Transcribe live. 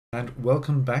And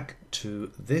welcome back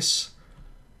to this,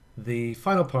 the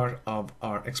final part of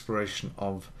our exploration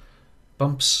of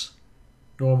bumps,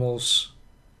 normals,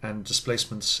 and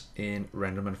displacements in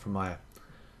Renderman for Maya.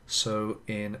 So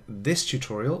in this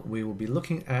tutorial we will be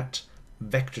looking at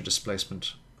vector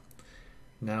displacement.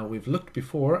 Now we've looked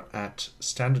before at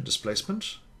standard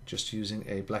displacement, just using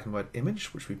a black and white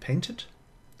image which we painted.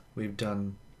 We've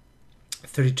done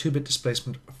 32-bit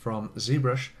displacement from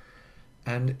ZBrush,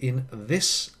 and in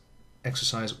this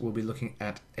exercise we'll be looking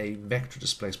at a vector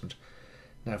displacement.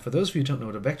 Now for those of you who don't know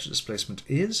what a vector displacement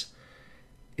is,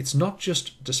 it's not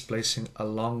just displacing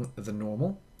along the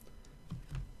normal,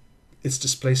 it's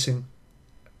displacing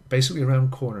basically around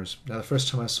corners. Now the first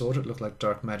time I saw it, it looked like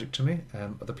dark magic to me.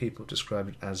 Other people described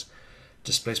it as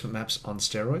displacement maps on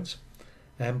steroids,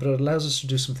 but it allows us to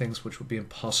do some things which would be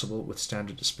impossible with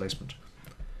standard displacement.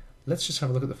 Let's just have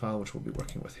a look at the file which we'll be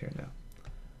working with here now.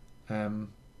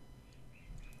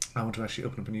 I want to actually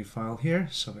open up a new file here,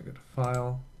 so if I go to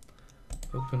File,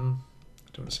 Open,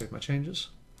 I don't want to save my changes.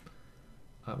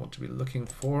 I want to be looking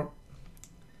for,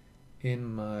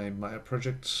 in my Maya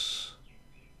projects,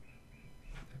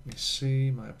 let me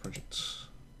see, Maya projects,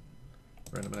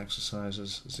 random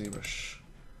exercises, ZBrush,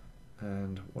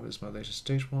 and what is my latest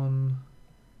date one?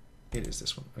 It is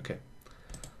this one, okay.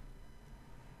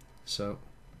 So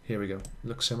here we go,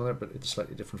 looks similar but it's a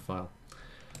slightly different file.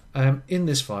 In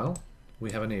this file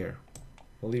we have an ear.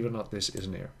 Believe it or not, this is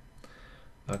an ear.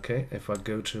 Okay, if I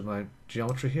go to my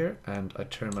geometry here and I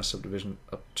turn my subdivision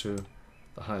up to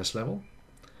the highest level,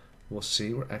 we'll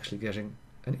see we're actually getting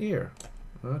an ear.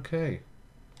 Okay,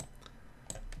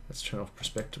 let's turn off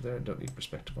perspective there, I don't need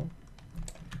perspective on.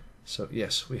 So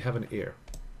yes, we have an ear.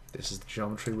 This is the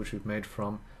geometry which we've made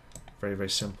from very, very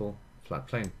simple flat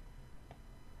plane.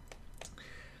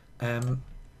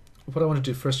 What I want to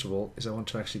do first of all is I want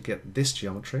to actually get this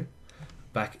geometry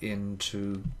back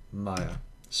into Maya.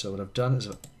 So what I've done is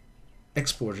I've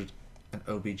exported an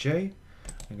OBJ. I'm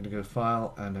going to go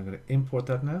File and I'm going to import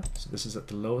that now. So this is at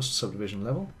the lowest subdivision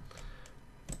level.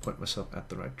 Point myself at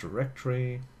the right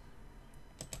directory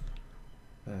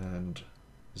and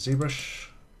ZBrush,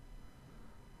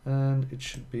 and it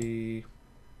should be,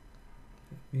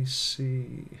 let me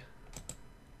see,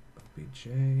 OBJ.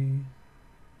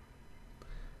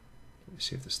 Let me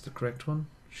see if this is the correct one.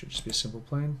 It should just be a simple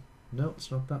plane. No,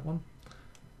 it's not that one.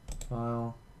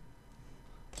 File,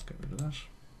 let's get rid of that.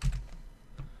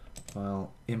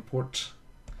 File, import,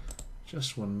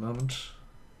 just one moment.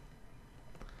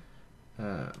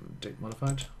 Date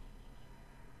modified.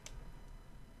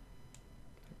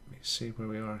 Let me see where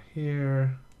we are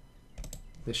here.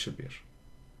 This should be it.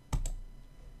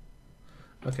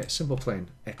 Okay, simple plane,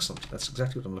 excellent. That's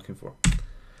exactly what I'm looking for.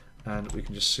 And we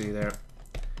can just see there,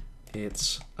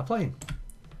 it's a plane.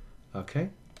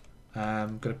 Okay.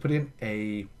 I'm going to put in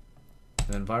an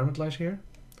environment light here.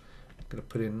 I'm going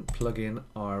to plug in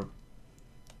our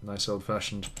nice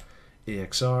old-fashioned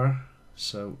EXR.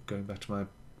 So going back to my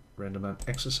Renderman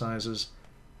exercises,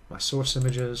 my source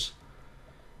images,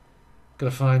 going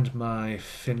to find my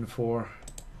Fin4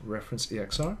 reference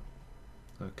EXR.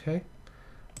 Okay,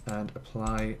 and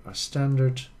apply our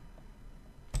standard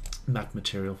matte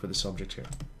material for this object here.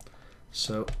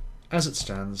 So as it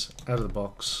stands out of the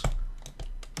box,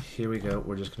 here we go,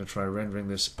 we're just going to try rendering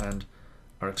this, and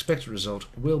our expected result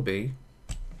will be,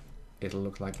 it'll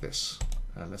look like this.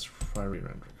 Let's try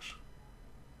re-rendering it.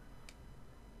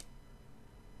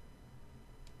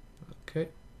 Okay,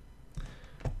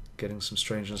 getting some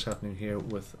strangeness happening here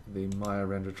with the Maya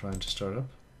render trying to start up.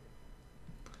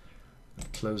 I'll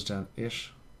close down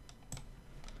it.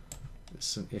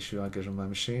 This is an issue I get on my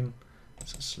machine.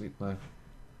 Let's just delete my,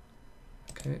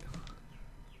 okay.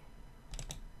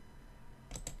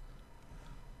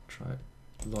 Try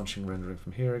launching rendering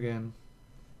from here again,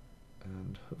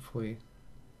 and hopefully,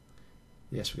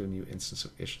 yes, we get a new instance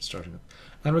of it starting up.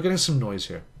 And we're getting some noise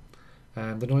here,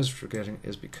 and the noise which we're getting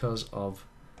is because of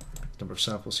the number of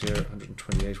samples here.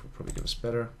 128 will probably give us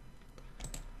better.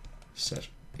 Set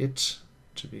it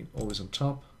to be always on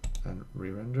top and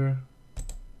re-render.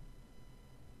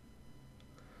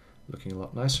 Looking a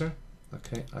lot nicer.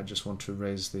 Okay, I just want to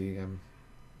raise the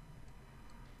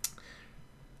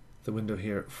window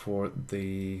here for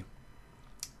the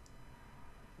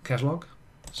catalog.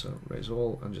 So raise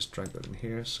all and just drag that in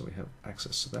here so we have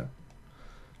access to that.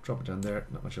 Drop it down there,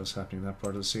 not much else happening in that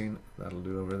part of the scene. That'll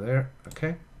do over there.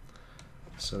 Okay,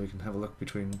 so we can have a look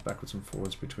between backwards and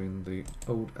forwards between the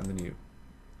old and the new.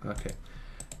 Okay,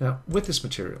 now with this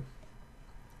material,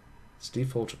 it's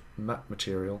default matte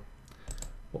material.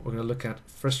 What we're going to look at,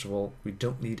 first of all, we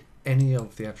don't need any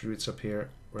of the attributes up here.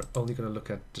 We're only going to look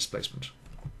at displacement.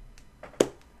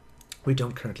 We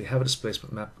don't currently have a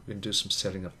displacement map. We can do some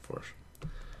setting up for it.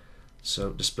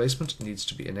 So displacement needs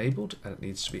to be enabled, and it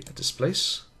needs to be a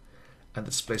displace, and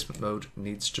the displacement mode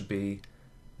needs to be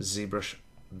ZBrush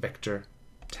vector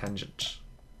tangent,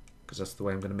 because that's the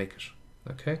way I'm going to make it.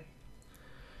 Okay.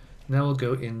 Now we'll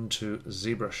go into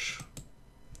ZBrush.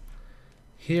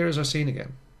 Here is our scene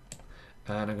again,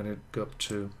 and I'm going to go up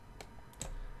to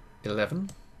 11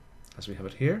 as we have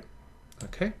it here.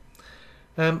 Okay.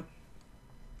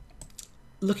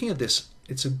 Looking at this,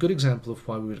 it's a good example of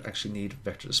why we would actually need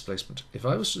vector displacement. If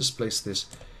I was to displace this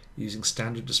using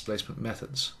standard displacement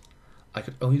methods, I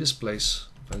could only displace,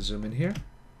 if I zoom in here,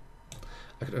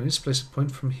 I could only displace a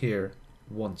point from here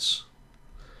once.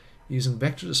 Using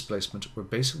vector displacement, we're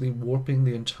basically warping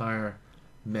the entire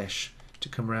mesh to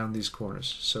come around these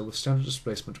corners. So with standard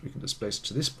displacement, we can displace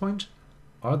to this point,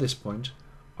 or this point,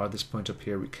 or this point up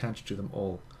here. We can't do them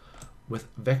all. With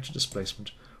vector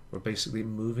displacement, we're basically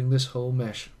moving this whole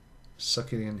mesh,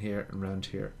 sucking in here and round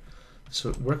here. So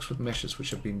it works with meshes which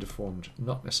have been deformed,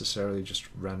 not necessarily just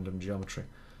random geometry.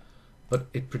 But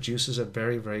it produces a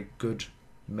very, very good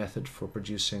method for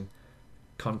producing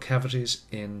concavities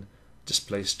in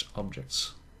displaced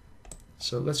objects.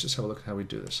 So let's just have a look at how we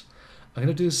do this. I'm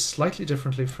going to do this slightly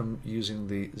differently from using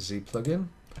the Z plugin,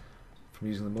 from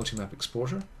using the multi-map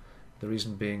exporter. The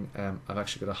reason being I've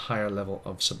actually got a higher level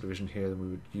of subdivision here than we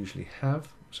would usually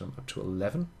have. So I'm up to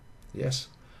 11. Yes,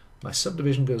 my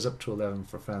subdivision goes up to 11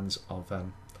 for fans of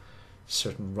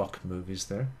certain rock movies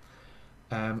there.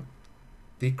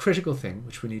 The critical thing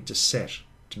which we need to set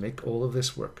to make all of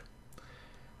this work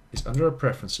is under our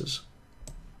preferences.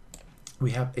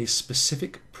 We have a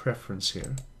specific preference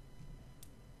here,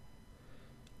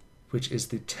 which is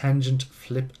the tangent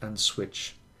flip and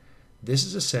switch. This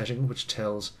is a setting which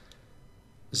tells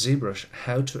ZBrush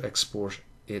how to export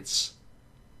its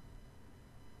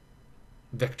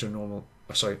vector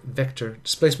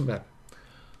displacement map.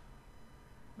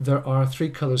 There are three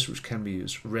colors which can be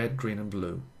used: red, green and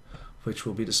blue, which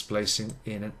will be displacing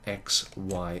in an X,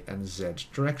 Y and Z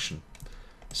direction.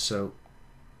 So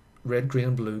red, green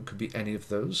and blue could be any of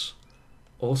those.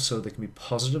 Also they can be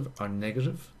positive or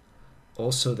negative.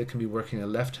 Also they can be working a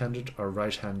left-handed or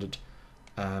right-handed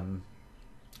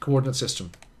coordinate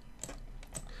system.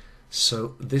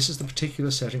 So this is the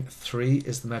particular setting. 3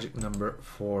 is the magic number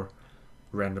for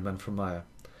RenderMan for Maya.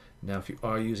 Now if you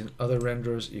are using other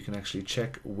renderers, you can actually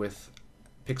check with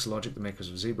Pixelogic, the makers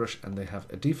of ZBrush, and they have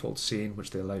a default scene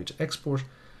which they allow you to export,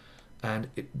 and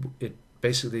it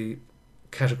basically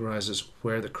categorizes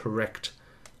where the correct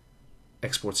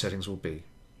export settings will be.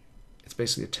 It's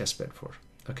basically a test bed for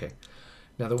it. Okay.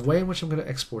 Now the way in which I'm going to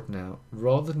export now,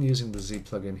 rather than using the Z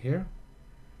plugin here,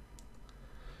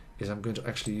 is I'm going to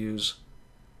actually use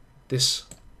this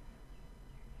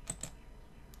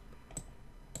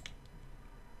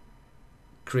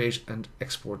create and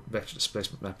export vector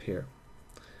displacement map here.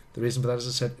 The reason for that, as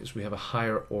I said, is we have a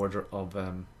higher order of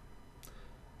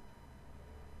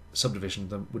subdivision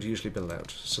than would usually be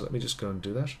allowed. So let me just go and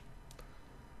do that.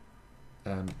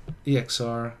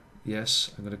 EXR,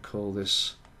 yes, I'm going to call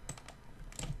this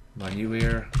my new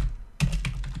ear.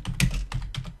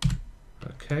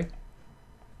 Okay.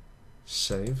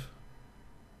 Save.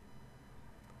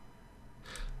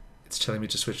 It's telling me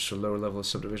to switch to a lower level of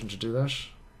subdivision to do that.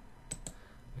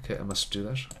 Okay, I must do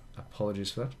that.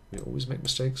 Apologies for that. We always make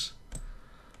mistakes.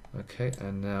 Okay,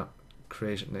 and now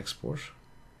create and export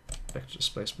vector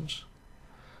displacement.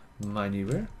 My new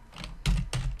ear.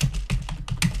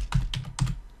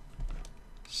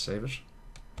 Save it.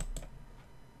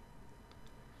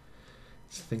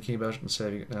 It's thinking about it and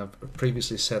saving it now. I've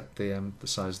previously set the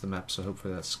size of the map, so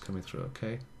hopefully that's coming through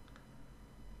okay.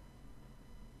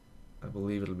 I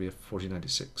believe it'll be a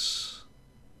 4096.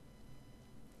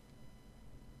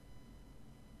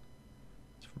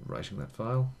 Just writing that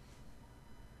file.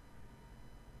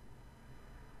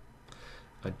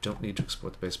 I don't need to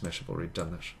export the base mesh, I've already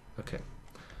done that. Okay.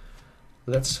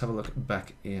 Let's have a look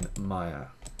back in Maya.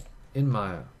 In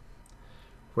Maya,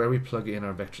 where we plug in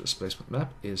our vector displacement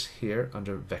map is here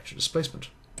under vector displacement.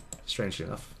 Strangely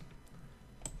enough,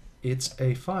 it's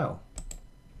a file.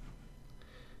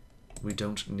 We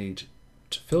don't need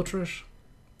to filter it,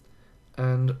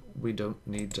 and we don't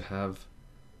need to have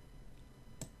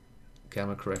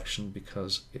gamma correction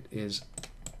because it is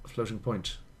a floating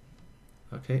point.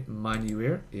 Okay, my new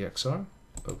ear, EXR,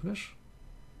 open it.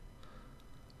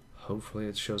 Hopefully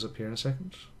it shows up here in a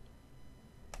second.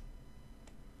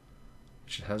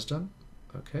 Which it has done.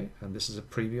 Okay, and this is a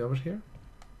preview of it here.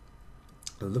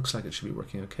 It looks like it should be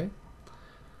working okay.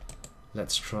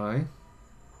 Let's try.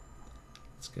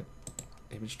 Let's get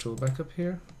image tool back up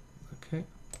here. Okay.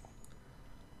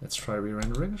 Let's try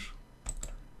re-rendering it.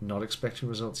 Not expecting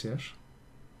results yet,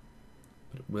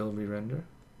 but it will re-render.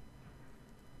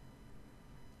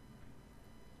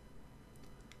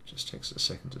 Just takes a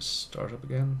second to start up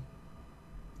again.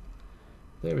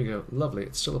 There we go, lovely,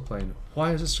 it's still a plane.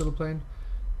 Why is it still a plane?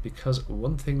 Because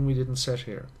one thing we didn't set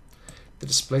here, the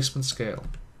displacement scale.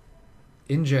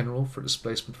 In general, for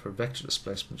displacement, for vector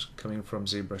displacement coming from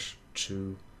ZBrush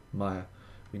to Maya,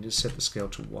 we need to set the scale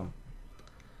to 1.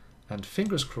 And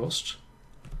fingers crossed,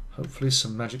 hopefully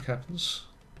some magic happens.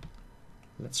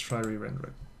 Let's try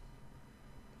re-rendering.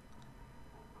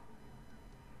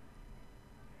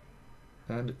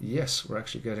 And yes, we're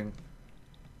actually getting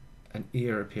an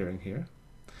ear appearing here.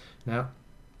 Now,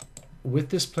 with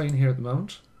this plane here at the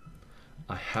moment,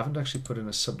 I haven't actually put in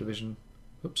a subdivision.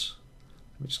 Oops,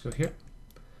 let me just go here.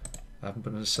 I haven't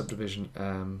put in a subdivision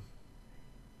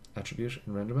attribute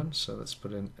in RenderMan, so let's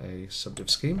put in a subdiv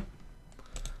scheme.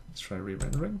 Let's try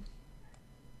re-rendering.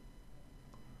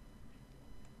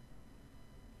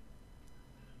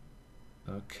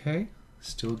 Okay,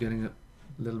 still getting a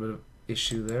little bit of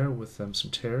issue there with some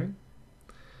tearing.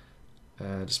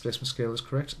 Displacement scale is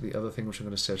correct. The other thing which I'm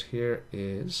going to set here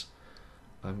is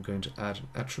I'm going to add an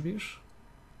attribute.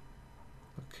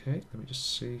 Okay, let me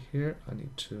just see here. I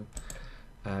need to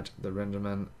add the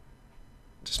RenderMan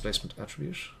displacement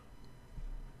attribute.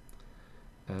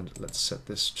 And let's set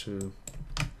this to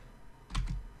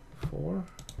 4.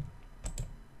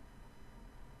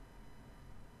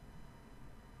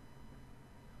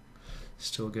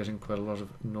 Still getting quite a lot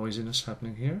of noisiness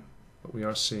happening here, but we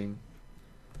are seeing,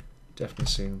 definitely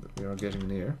seeing that we are getting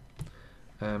an ear.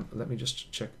 Let me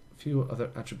just check a few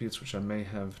other attributes which I may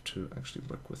have to actually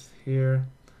work with here.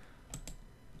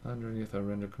 Underneath our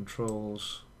render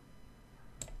controls,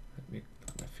 let me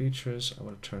look at my features. I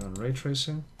want to turn on ray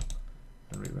tracing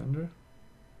and re-render.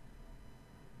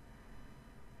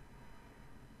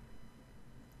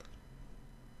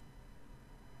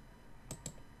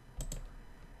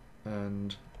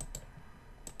 And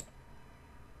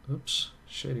oops,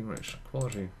 shading rate,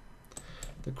 quality.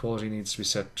 The quality needs to be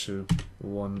set to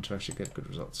 1 to actually get good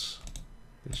results.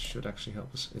 This should actually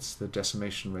help us. It's the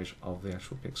decimation rate of the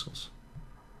actual pixels.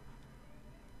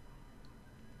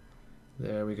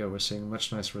 There we go, we're seeing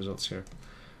much nicer results here.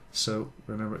 So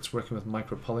remember, it's working with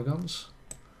micro polygons.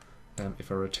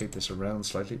 If I rotate this around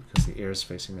slightly, because the ear is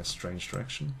facing a strange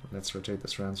direction, let's rotate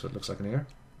this around so it looks like an ear.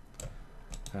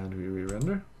 And we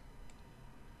re-render.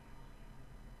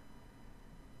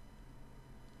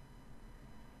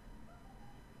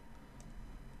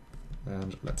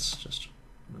 And let's just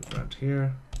move around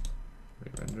here,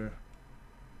 re-render.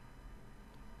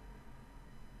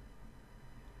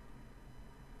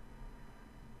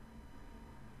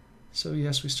 So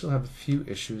yes, we still have a few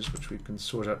issues which we can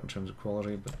sort out in terms of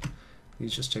quality, but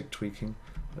these just take tweaking.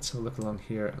 Let's have a look along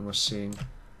here, and we're seeing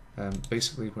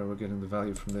basically where we're getting the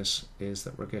value from this is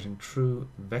that we're getting true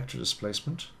vector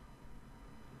displacement.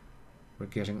 We're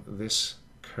getting this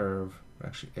curve, we're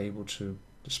actually able to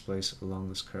displace along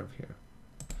this curve here.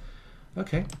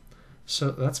 Okay,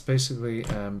 so that's basically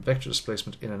vector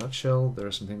displacement in a nutshell. There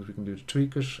are some things we can do to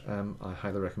tweak it. I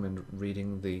highly recommend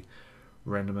reading the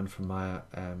RenderMan from Maya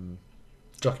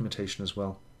documentation as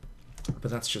well. But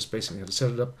that's just basically how to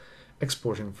set it up,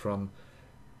 exporting from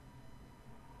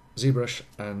ZBrush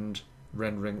and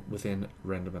rendering within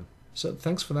RenderMan. So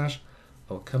thanks for that.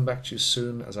 I'll come back to you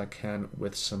soon as I can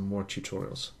with some more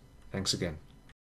tutorials. Thanks again.